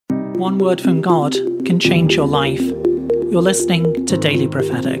one word from God can change your life. You're listening to Daily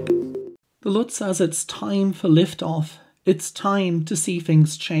Prophetic. The Lord says it's time for liftoff. It's time to see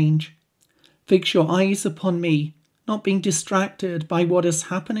things change. Fix your eyes upon me, not being distracted by what is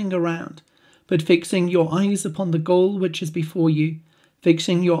happening around, but fixing your eyes upon the goal which is before you,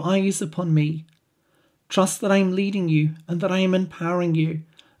 fixing your eyes upon me. Trust that I am leading you and that I am empowering you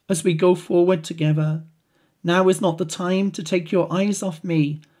as we go forward together. Now is not the time to take your eyes off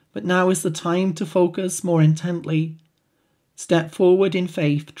me, but now is the time to focus more intently. Step forward in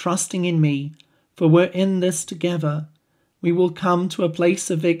faith, trusting in me, for we're in this together. We will come to a place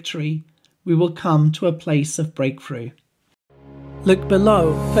of victory. We will come to a place of breakthrough. Look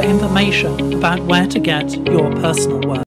below for information about where to get your personal word.